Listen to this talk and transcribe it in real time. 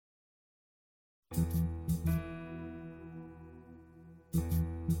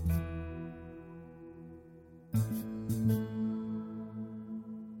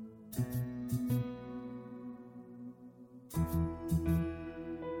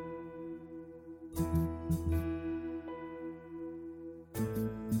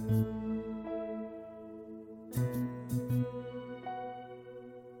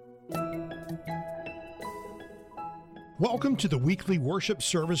Welcome to the weekly worship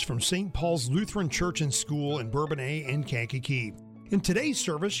service from St. Paul's Lutheran Church and School in Bourbonnais and Kankakee. In today's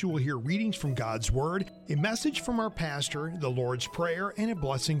service, you will hear readings from God's Word, a message from our pastor, the Lord's Prayer, and a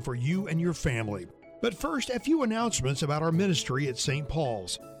blessing for you and your family. But first, a few announcements about our ministry at St.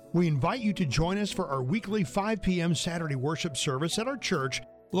 Paul's. We invite you to join us for our weekly 5 p.m. Saturday worship service at our church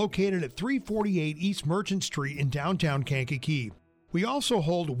located at 348 East Merchant Street in downtown Kankakee. We also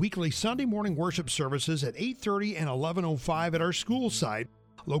hold weekly Sunday morning worship services at 8:30 and 11:05 at our school site,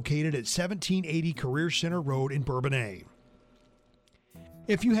 located at 1780 Career Center Road in Bourbonnais.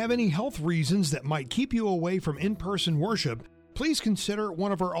 If you have any health reasons that might keep you away from in-person worship, please consider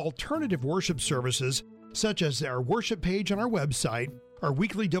one of our alternative worship services, such as our worship page on our website, our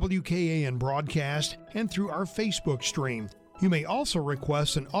weekly WKAN broadcast, and through our Facebook stream. You may also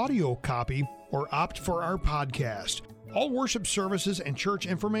request an audio copy or opt for our podcast. All worship services and church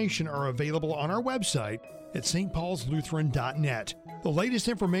information are available on our website at stpaulslutheran.net. The latest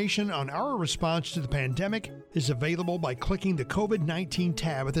information on our response to the pandemic is available by clicking the COVID-19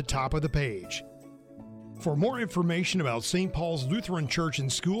 tab at the top of the page. For more information about St. Paul's Lutheran Church and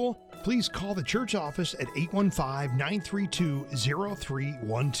School, please call the church office at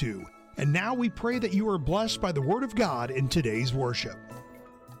 815-932-0312. And now we pray that you are blessed by the Word of God in today's worship.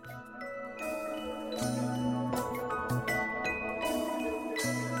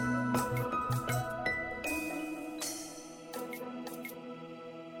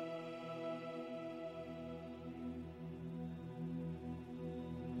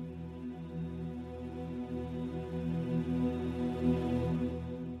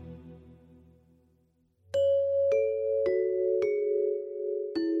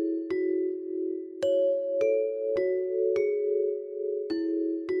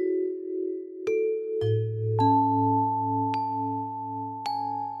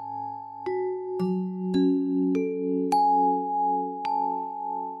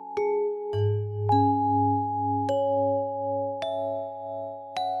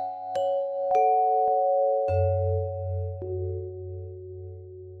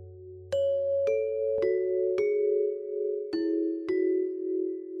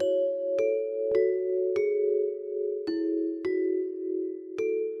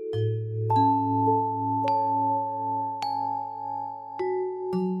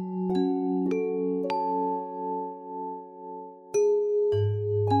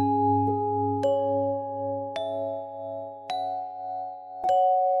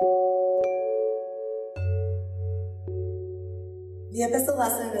 The epistle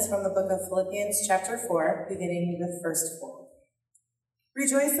lesson is from the book of Philippians chapter 4, beginning with verse 4.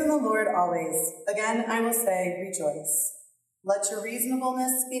 Rejoice in the Lord always. Again, I will say, rejoice. Let your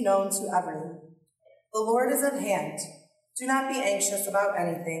reasonableness be known to everyone. The Lord is at hand. Do not be anxious about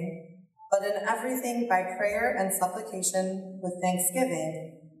anything, but in everything by prayer and supplication with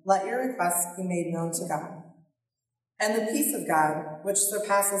thanksgiving, let your requests be made known to God. And the peace of God, which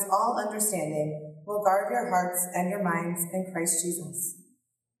surpasses all understanding, will guard your hearts and your minds in Christ Jesus.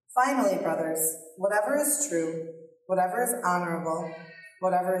 Finally, brothers, whatever is true, whatever is honorable,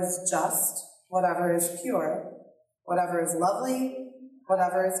 whatever is just, whatever is pure, whatever is lovely,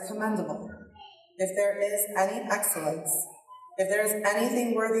 whatever is commendable, if there is any excellence, if there is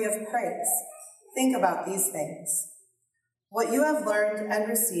anything worthy of praise, think about these things. What you have learned and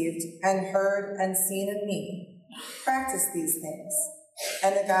received and heard and seen in me, practice these things,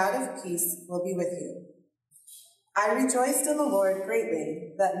 and the God of peace will be with you. I rejoiced in the Lord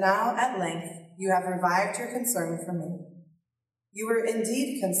greatly that now at length you have revived your concern for me. You were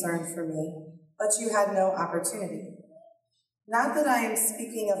indeed concerned for me, but you had no opportunity. Not that I am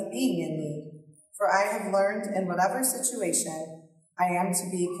speaking of being in need, for I have learned in whatever situation I am to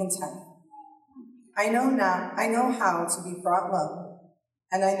be content. I know how to be brought low,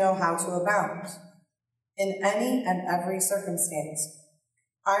 and I know how to abound. In any and every circumstance,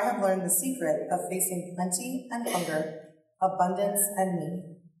 I have learned the secret of facing plenty and hunger, abundance and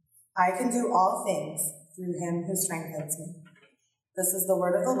need. I can do all things through him who strengthens me. This is the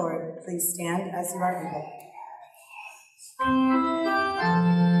word of the Lord. Please stand as you are able.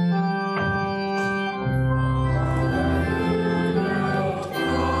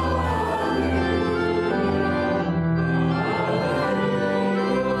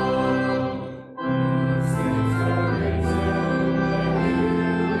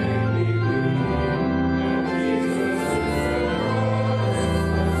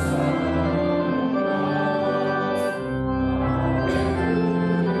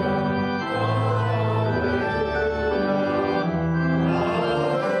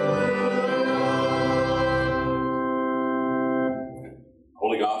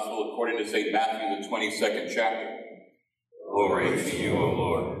 22nd chapter. Glory to you, O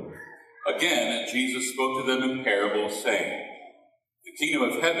Lord. Again, Jesus spoke to them in parables, saying, the kingdom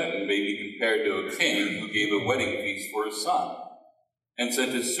of heaven may be compared to a king who gave a wedding feast for his son, and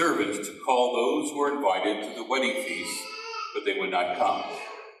sent his servants to call those who were invited to the wedding feast, but they would not come.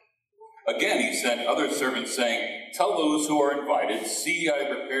 Again he sent other servants, saying, tell those who are invited, see, I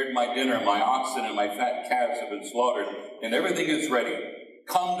have prepared my dinner, my oxen and my fat calves have been slaughtered, and everything is ready.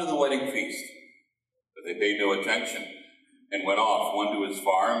 Come to the wedding feast. But they paid no attention, and went off, one to his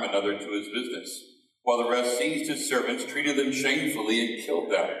farm, another to his business, while the rest seized his servants, treated them shamefully, and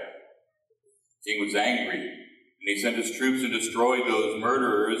killed them. The king was angry, and he sent his troops and destroyed those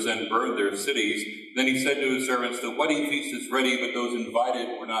murderers and burned their cities. Then he said to his servants, the wedding feast is ready, but those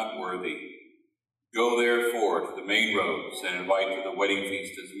invited were not worthy. Go therefore to the main roads and invite to the wedding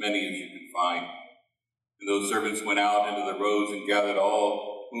feast as many as you can find. And those servants went out into the roads and gathered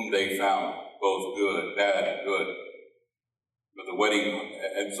all whom they found, both good, bad, and good.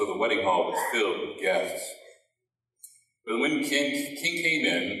 So the wedding hall was filled with guests. But when king came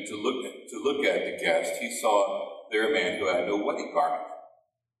in to look at the guest, he saw there a man who had no wedding garment.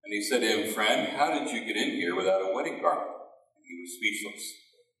 And he said to him, friend, how did you get in here without a wedding garment? And he was speechless.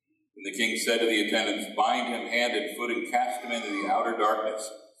 And the king said to the attendants, bind him hand and foot and cast him into the outer darkness.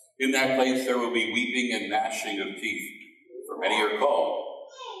 In that place there will be weeping and gnashing of teeth. For many are called,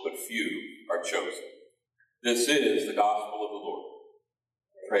 but few are chosen. This is the gospel of the Lord.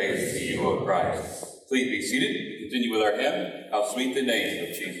 Praise to you, O Christ. Please be seated. We continue with our hymn, How Sweet the Name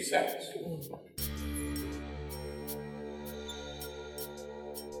of Jesus Sounds.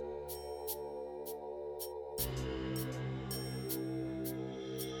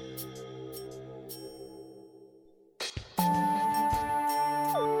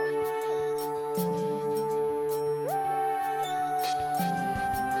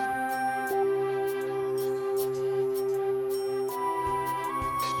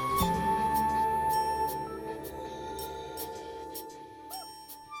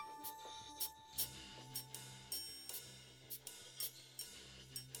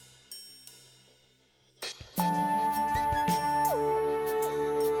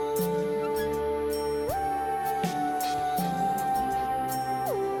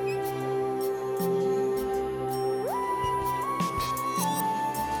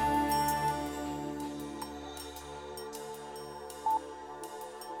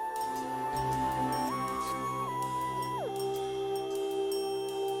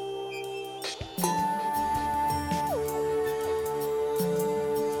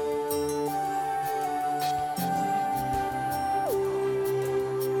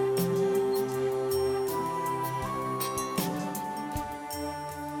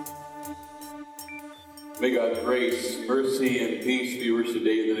 May God's grace, mercy, and peace be yours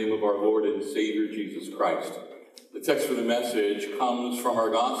today in the name of our Lord and Savior, Jesus Christ. The text for the message comes from our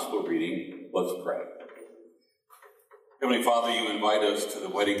gospel reading. Let's pray. Heavenly Father, you invite us to the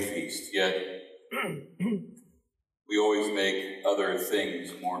wedding feast, yet we always make other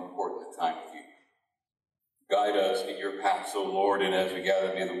things more important than time with you. Guide us in your paths, O Lord, and as we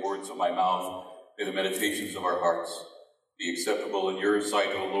gather, may the words of my mouth, may the meditations of our hearts be acceptable in your sight,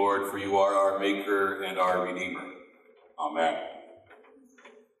 O Lord, for you are our Maker and our Redeemer. Amen.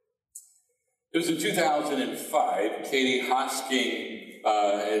 It was in 2005, Katie Hosking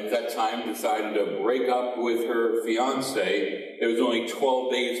at that time decided to break up with her fiance. It was only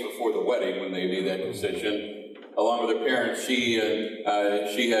 12 days before the wedding when they made that decision. Along with her parents, she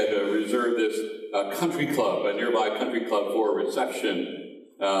had reserved this country club, a nearby country club, for a reception.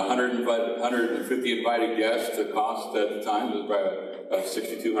 150 invited guests. The cost at the time was about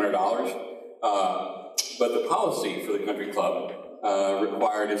 $6,200. But the policy for the country club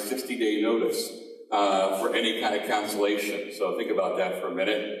required a 60-day notice for any kind of cancellation. So think about that for a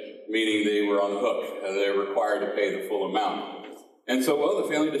minute, meaning they were on the hook. They were required to pay the full amount. And so, well,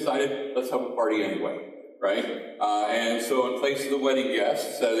 the family decided, let's have a party anyway, right? And so in place of the wedding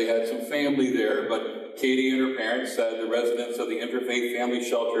guests, they had some family there, but Katie and her parents, the residents of the Interfaith Family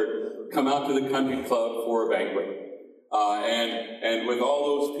Shelter, come out to the country club for a banquet. And with all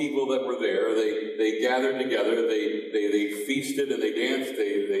those people that were there, they gathered together, they feasted and they danced,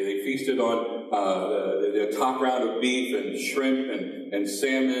 they feasted on the top round of beef and shrimp and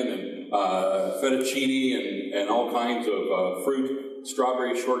salmon and fettuccine and all kinds of fruit.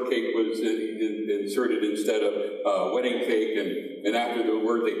 Strawberry shortcake was inserted instead of wedding cake, and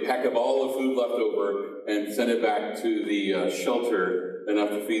afterward they packed up all the food left over and sent it back to the shelter, enough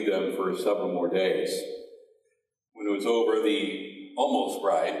to feed them for several more days. When it was over, the almost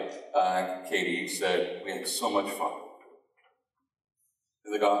bride, Katie, said, we had so much fun.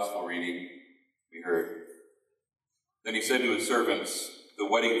 In the gospel reading, we heard, Then he said to his servants, "The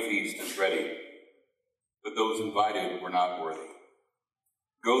wedding feast is ready, but those invited were not worthy.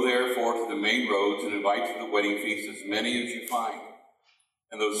 Go therefore to the main roads and invite to the wedding feast as many as you find."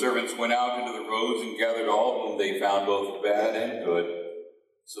 And those servants went out into the roads and gathered all whom they found, both bad and good.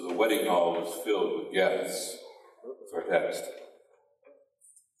 So the wedding hall was filled with guests. That's our text.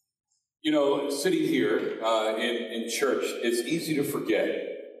 You know, sitting here in church, it's easy to forget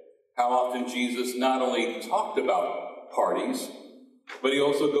how often Jesus not only talked about parties, but he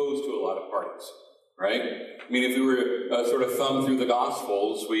also goes to a lot of parties, right? I mean, if we were sort of thumb through the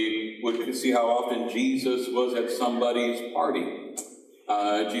Gospels, we would see how often Jesus was at somebody's party.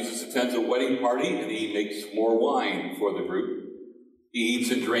 Jesus attends a wedding party, and he makes more wine for the group. He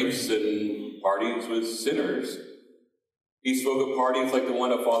eats and drinks and parties with sinners. He spoke of parties like the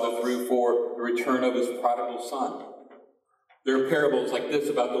one a father threw for the return of his prodigal son. There are parables like this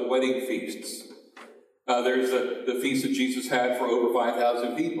about the wedding feasts. There's the feast that Jesus had for over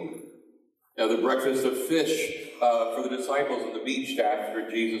 5,000 people. The breakfast of fish for the disciples on the beach after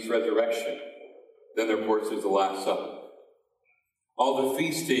Jesus' resurrection. Then, of course, there's the Last Supper. All the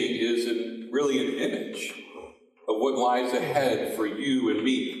feasting is really an image of what lies ahead for you and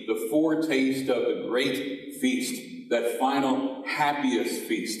me. The foretaste of the great feast, that final happiest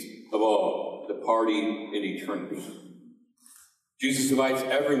feast of all, the party in eternity. Jesus invites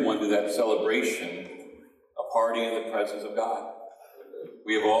everyone to that celebration, a party in the presence of God.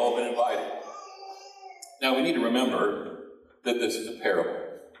 We have all been invited. Now, we need to remember that this is a parable.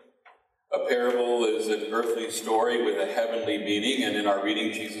 A parable is an earthly story with a heavenly meaning, and in our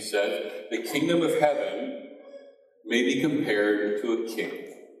reading, Jesus said, the kingdom of heaven may be compared to a king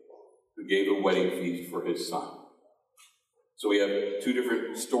who gave a wedding feast for his son. So we have two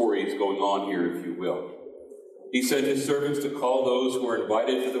different stories going on here, if you will. He sent his servants to call those who were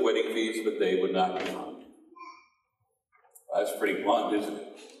invited to the wedding feast, but they would not come. That's pretty blunt, isn't it?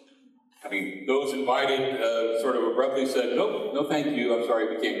 I mean, those invited sort of abruptly said, "Nope, no thank you, I'm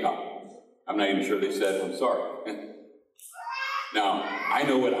sorry, we can't come." I'm not even sure they said, "I'm sorry." Now, I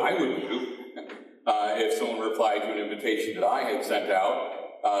know what I would do if someone replied to an invitation that I had sent out,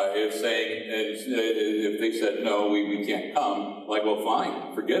 if they said, "No, we can't come," like, well,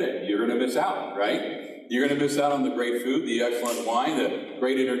 fine, forget it. You're going to miss out, right? You're going to miss out on the great food, the excellent wine, the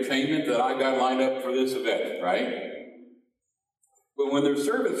great entertainment that I've got lined up for this event, right? But when their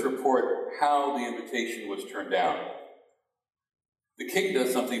servants report how the invitation was turned down, the king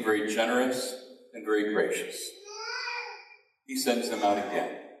does something very generous and very gracious. He sends them out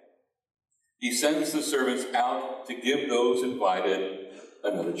again. He sends the servants out to give those invited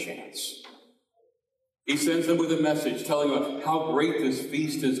another chance. He sends them with a message telling them how great this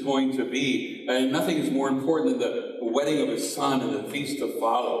feast is going to be, and nothing is more important than the wedding of his son and the feast to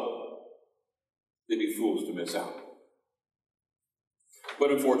follow. They'd be fools to miss out.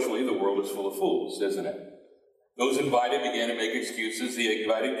 But unfortunately, the world is full of fools, isn't it? Those invited began to make excuses. The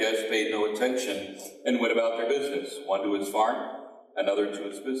invited guests paid no attention and went about their business, one to his farm, another to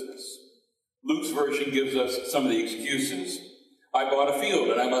his business. Luke's version gives us some of the excuses. I bought a field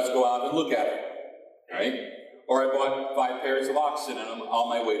and I must go out and look at it, right? Or I bought 5 pairs of oxen and I'm on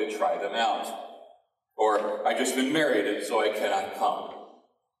my way to try them out. Or I just been married and so I cannot come.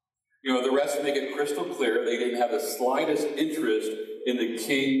 You know, the rest make it crystal clear they didn't have the slightest interest in the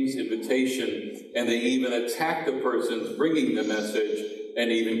king's invitation, and they even attacked the persons bringing the message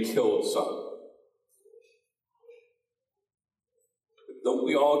and even killed some. But don't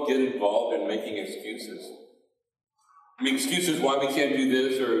we all get involved in making excuses? I mean, excuses why we can't do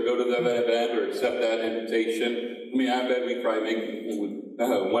this or go to that event or accept that invitation. I mean, I bet we probably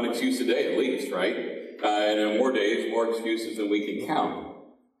make one excuse a day at least, right? And in more days, more excuses than we can count.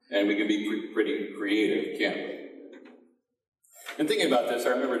 And we can be pretty creative, can't we? And thinking about this, I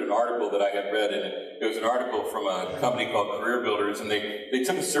remembered an article that I had read, and it was an article from a company called Career Builders, and they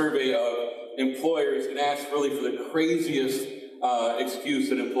took a survey of employers and asked really for the craziest excuse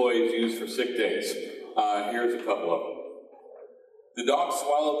that employees use for sick days. Here's a couple of them. The dog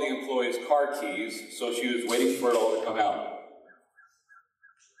swallowed the employee's car keys, so she was waiting for it all to come out.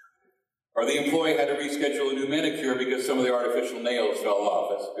 Or the employee had to reschedule a new manicure because some of the artificial nails fell off.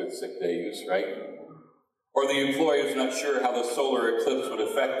 That's a good sick day use, right? Or the employee was not sure how the solar eclipse would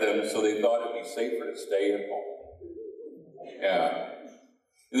affect them, so they thought it would be safer to stay at home. Yeah.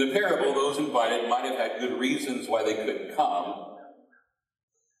 In the parable, those invited might have had good reasons why they couldn't come.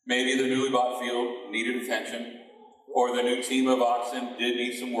 Maybe the newly bought field needed attention, or the new team of oxen did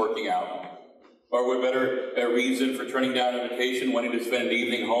need some working out. Or what better a reason for turning down an invitation, wanting to spend an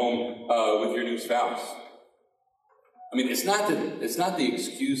evening home with your new spouse? I mean, it's not the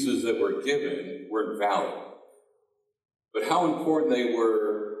excuses that were given were invalid. but how important they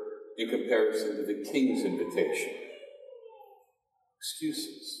were in comparison to the king's invitation.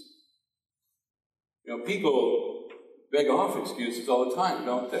 Excuses. You know, people beg off excuses all the time,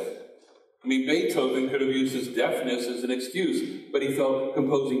 don't they? I mean, Beethoven could have used his deafness as an excuse, but he felt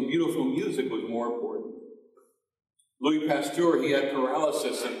composing beautiful music was more important. Louis Pasteur, he had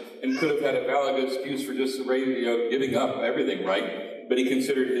paralysis and could have had a valid excuse for just giving up everything, right? But he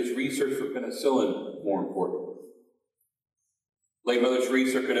considered his research for penicillin more important. Late Mother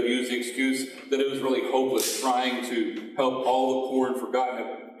Teresa could have used the excuse that it was really hopeless trying to help all the poor and forgotten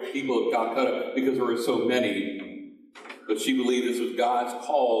people of Calcutta because there were so many. But she believed this was God's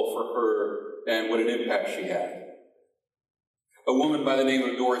call for her and what an impact she had. A woman by the name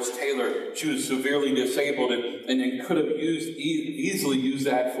of Doris Taylor, she was severely disabled and could have easily used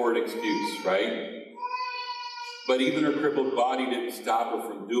that for an excuse, right? But even her crippled body didn't stop her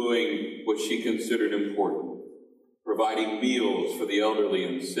from doing what she considered important, providing meals for the elderly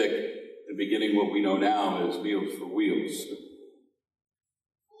and sick, and beginning what we know now as Meals for Wheels.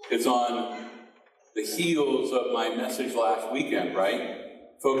 It's on the heels of my message last weekend, right?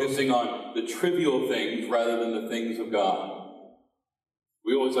 Focusing on the trivial things rather than the things of God.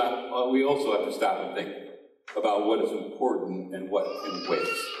 We also have to stop and think about what is important and what can wait,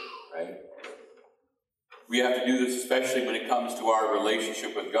 right? We have to do this especially when it comes to our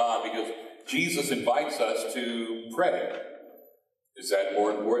relationship with God, because Jesus invites us to pray. Is that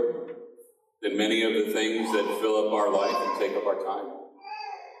more important than many of the things that fill up our life and take up our time?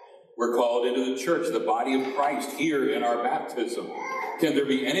 We're called into the church, the body of Christ, here in our baptism. Can there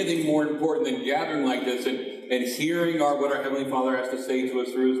be anything more important than gathering like this and hearing what our Heavenly Father has to say to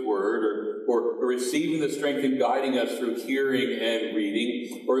us through His Word, or receiving the strength and guiding us through hearing and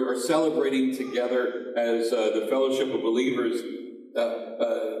reading, or celebrating together as the fellowship of believers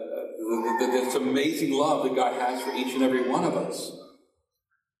this amazing love that God has for each and every one of us?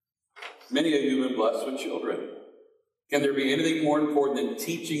 Many of you have been blessed with children. Can there be anything more important than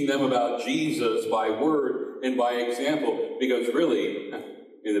teaching them about Jesus by word and by example? Because really,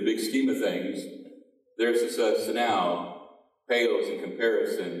 in the big scheme of things, their success now pales in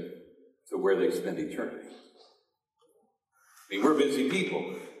comparison to where they spend eternity. I mean, we're busy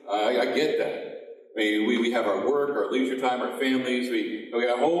people. I get that. I mean, we have our work, our leisure time, our families. We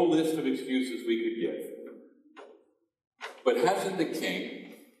have a whole list of excuses we could give. But hasn't the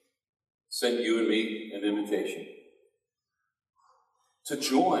King sent you and me an invitation to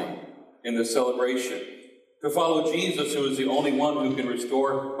join in the celebration, to follow Jesus, who is the only one who can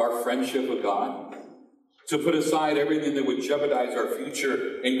restore our friendship with God, to put aside everything that would jeopardize our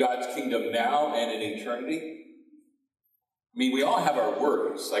future in God's kingdom now and in eternity? I mean, we all have our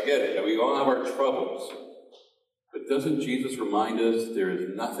worries, I get it, we all have our troubles. But doesn't Jesus remind us there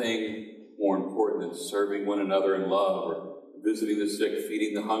is nothing more important than serving one another in love, or visiting the sick,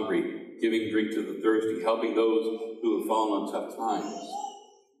 feeding the hungry, giving drink to the thirsty, helping those who have fallen on tough times?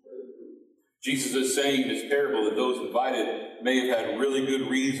 Jesus is saying in this parable that those invited may have had really good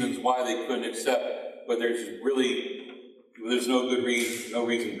reasons why they couldn't accept, but there's no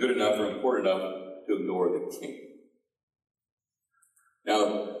reason good enough or important enough to ignore the King.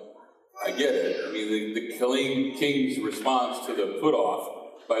 Now, I get it. I mean, the King's response to the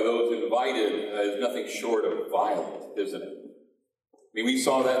put-off by those invited is nothing short of violent, isn't it? I mean, we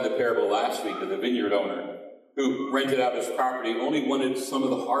saw that in the parable last week of the vineyard owner who rented out his property, only wanted some of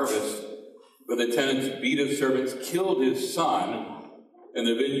the harvest, but the tenants beat his servants, killed his son, and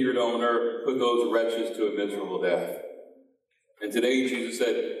the vineyard owner put those wretches to a miserable death. And today Jesus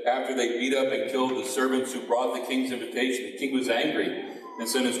said, after they beat up and killed the servants who brought the king's invitation, the king was angry and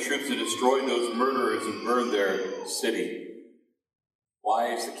sent his troops to destroy those murderers and burn their city.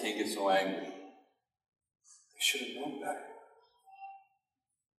 Why is the king so angry? They should have known better.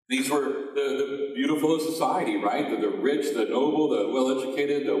 These were the beautiful of society, right? The rich, the noble, the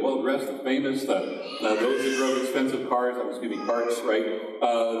well-educated, the well-dressed, the famous, those who drove expensive cars, carts, right?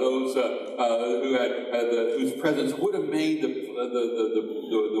 Those who had whose presence would have made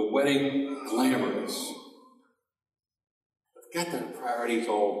the wedding glamorous. They've got their priorities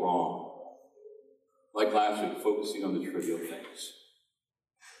all wrong. Like last week, focusing on the trivial things.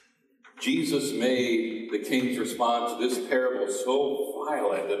 Jesus made the king's response to this parable so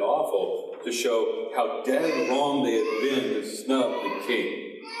violent and awful to show how dead wrong they had been to snub the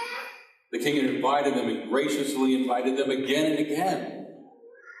king. The king had invited them and graciously invited them again and again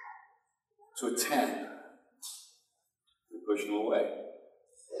to attend. They pushed them away.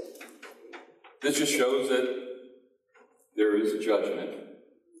 This just shows that there is a judgment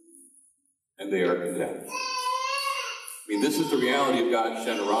and they are condemned. I mean, this is the reality of God's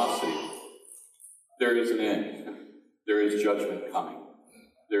generosity. There is an end. there is judgment coming.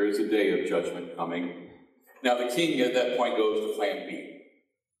 There is a day of judgment coming. Now the king at that point goes to plan B.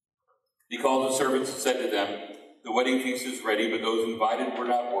 He called the servants and said to them, the wedding feast is ready, but those invited were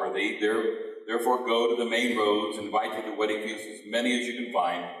not worthy. Therefore go to the main roads and invite to the wedding feast as many as you can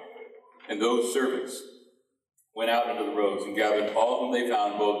find. And those servants went out into the roads and gathered all whom they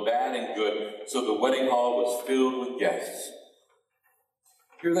found, both bad and good, so the wedding hall was filled with guests.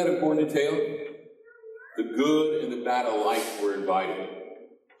 Hear that important detail? The good and the bad alike were invited.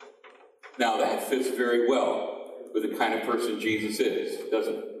 Now that fits very well with the kind of person Jesus is,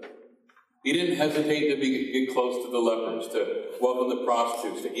 doesn't it? He didn't hesitate to get close to the lepers, to welcome the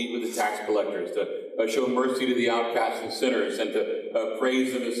prostitutes, to eat with the tax collectors, to show mercy to the outcasts and sinners, and to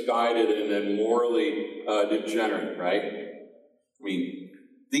praise the misguided and morally degenerate, right? I mean,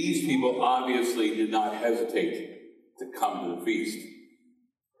 these people obviously did not hesitate to come to the feast.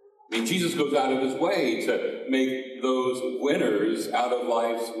 I mean, Jesus goes out of his way to make those winners out of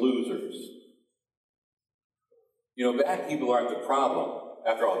life's losers. You know, bad people aren't the problem.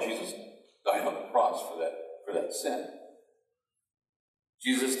 After all, Jesus died on the cross for that sin.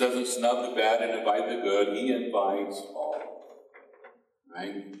 Jesus doesn't snub the bad and invite the good. He invites all.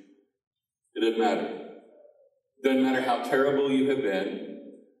 Right? It doesn't matter. It doesn't matter how terrible you have been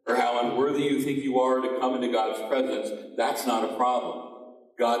or how unworthy you think you are to come into God's presence. That's not a problem.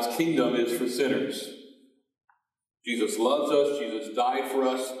 God's kingdom is for sinners. Jesus loves us. Jesus died for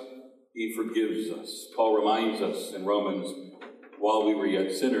us. He forgives us. Paul reminds us in Romans, while we were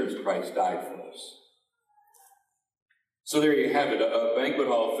yet sinners, Christ died for us. So there you have it, a banquet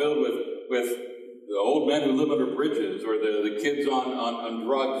hall filled with the old men who live under bridges, or the kids on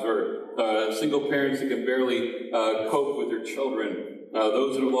drugs, or single parents that can barely cope with their children,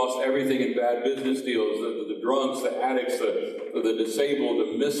 those that have lost everything in bad business deals, the drunks, the addicts, the disabled,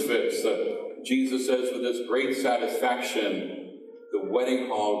 the misfits. Jesus says with this great satisfaction, the wedding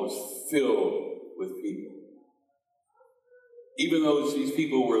hall was filled with people. Even though these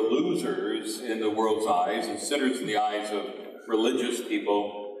people were losers in the world's eyes and sinners in the eyes of religious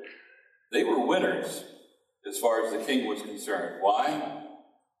people, they were winners as far as the king was concerned. Why?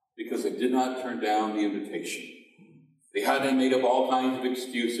 Because they did not turn down the invitation. They hadn't made up all kinds of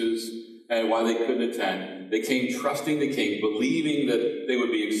excuses and why they couldn't attend. They came trusting the king, believing that they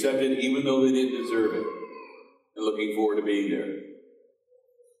would be accepted even though they didn't deserve it, and looking forward to being there.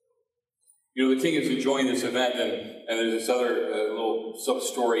 You know, the king is enjoying this event, and there's this other little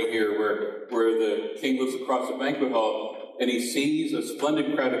sub-story here where the king looks across the banquet hall and he sees a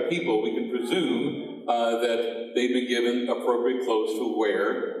splendid crowd of people. We can presume that they've been given appropriate clothes to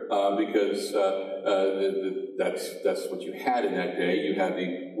wear because that's what you had in that day. You had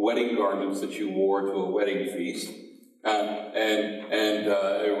the wedding garments that you wore to a wedding feast, and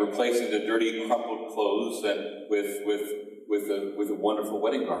replacing the dirty, crumpled clothes with the wonderful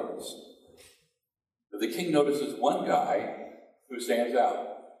wedding garments. But the king notices one guy who stands out,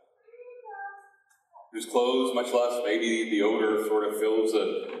 whose clothes, much less maybe the odor, sort of fills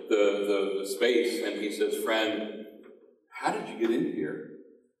the space, and he says, "Friend, how did you get in here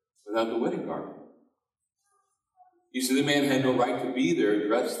without the wedding garment?" You see, the man had no right to be there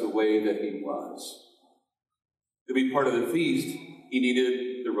dressed the way that he was. To be part of the feast, he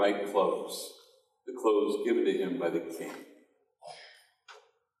needed the right clothes, the clothes given to him by the king.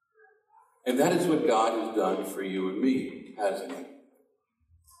 And that is what God has done for you and me, hasn't he?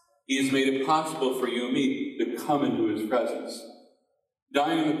 He has made it possible for you and me to come into his presence.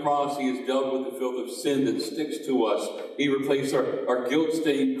 Dying on the cross, he has dealt with the filth of sin that sticks to us. He replaced our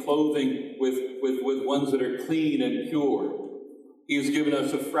guilt-stained clothing with ones that are clean and pure. He has given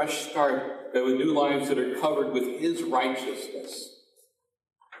us a fresh start with new lives that are covered with his righteousness.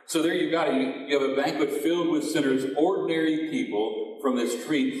 So there you got it. You have a banquet filled with sinners, ordinary people from the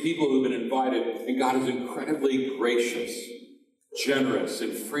street, people who've been invited, and God is incredibly gracious, generous,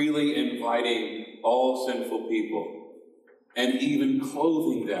 and freely inviting all sinful people, and even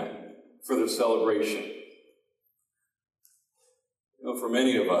clothing them for the celebration. You know, for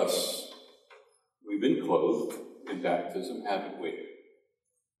many of us, we've been clothed in baptism, haven't we?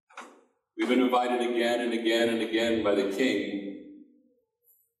 We've been invited again and again and again by the King.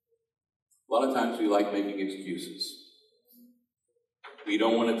 A lot of times we like making excuses. We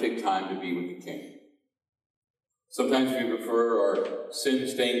don't want to take time to be with the King. Sometimes we prefer our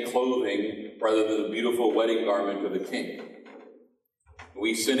sin-stained clothing rather than the beautiful wedding garment of the King.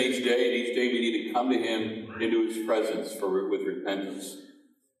 We sin each day, and each day we need to come to him into his presence with repentance.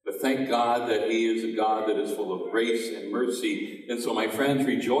 But thank God that he is a God that is full of grace and mercy. And so, my friends,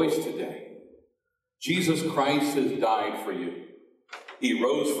 rejoice today. Jesus Christ has died for you. He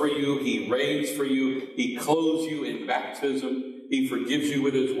rose for you. He reigns for you. He clothes you in baptism. He forgives you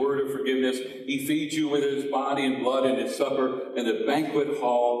with his word of forgiveness. He feeds you with his body and blood and his supper. And the banquet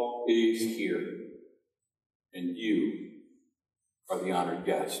hall is here. And you are the honored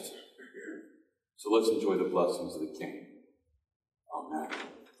guest. So let's enjoy the blessings of the King. Amen.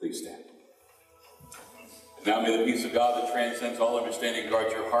 Please stand. And now may the peace of God that transcends all understanding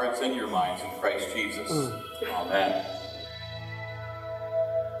guard your hearts and your minds in Christ Jesus. Amen.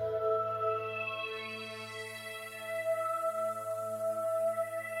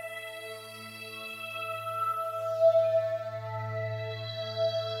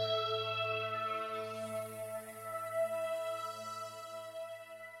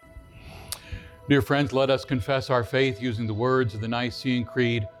 Dear friends, let us confess our faith using the words of the Nicene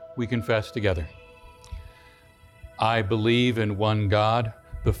Creed we confess together. I believe in one God,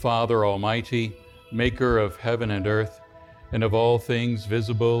 the Father Almighty, maker of heaven and earth, and of all things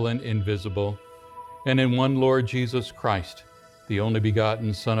visible and invisible, and in one Lord Jesus Christ, the only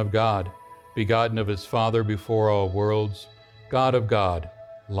begotten Son of God, begotten of his Father before all worlds, God of God,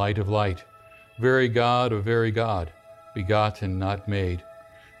 light of light, very God of very God, begotten, not made,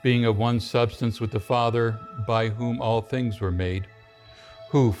 being of one substance with the Father, by whom all things were made,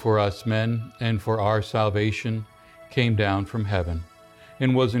 who for us men and for our salvation came down from heaven,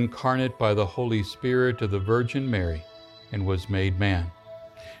 and was incarnate by the Holy Spirit of the Virgin Mary, and was made man,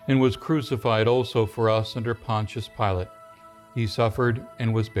 and was crucified also for us under Pontius Pilate. He suffered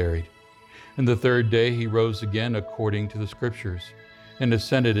and was buried. And the third day he rose again according to the Scriptures, and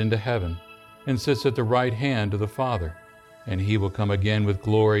ascended into heaven, and sits at the right hand of the Father. And he will come again with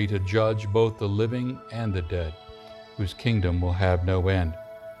glory to judge both the living and the dead, whose kingdom will have no end.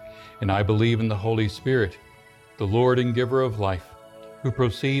 And I believe in the Holy Spirit, the Lord and giver of life, who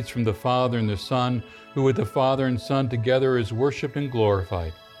proceeds from the Father and the Son, who with the Father and Son together is worshipped and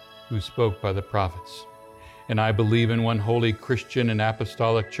glorified, who spoke by the prophets. And I believe in one holy Christian and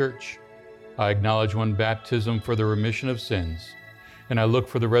apostolic church. I acknowledge one baptism for the remission of sins, and I look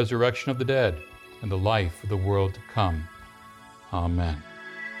for the resurrection of the dead and the life of the world to come. Amen.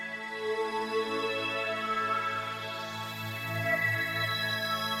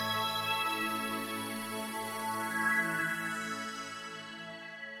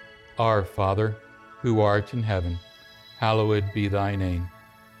 Our Father, who art in heaven, hallowed be thy name.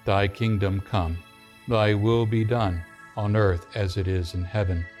 Thy kingdom come, thy will be done, on earth as it is in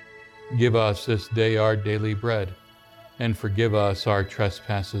heaven. Give us this day our daily bread, and forgive us our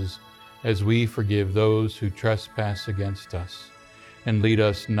trespasses, as we forgive those who trespass against us. And lead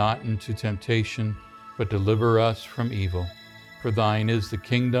us not into temptation, but deliver us from evil. For thine is the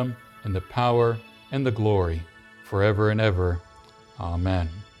kingdom, and the power, and the glory, forever and ever. Amen.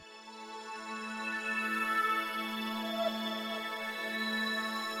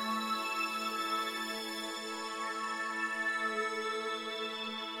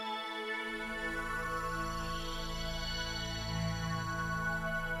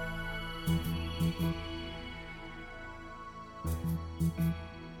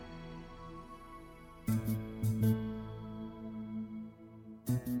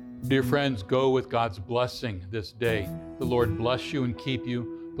 Dear friends, go with God's blessing this day. The Lord bless you and keep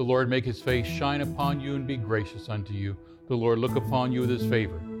you. The Lord make his face shine upon you and be gracious unto you. The Lord look upon you with his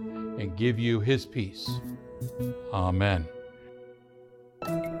favor and give you his peace. Amen.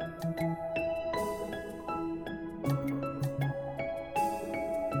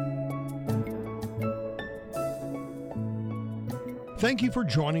 Thank you for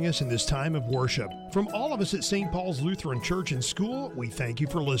joining us in this time of worship. From all of us at St. Paul's Lutheran Church and School, we thank you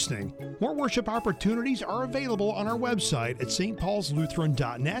for listening. More worship opportunities are available on our website at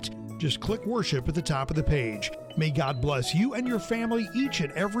stpaulslutheran.net. Just click worship at the top of the page. May God bless you and your family each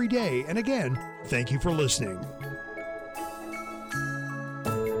and every day. And again, thank you for listening.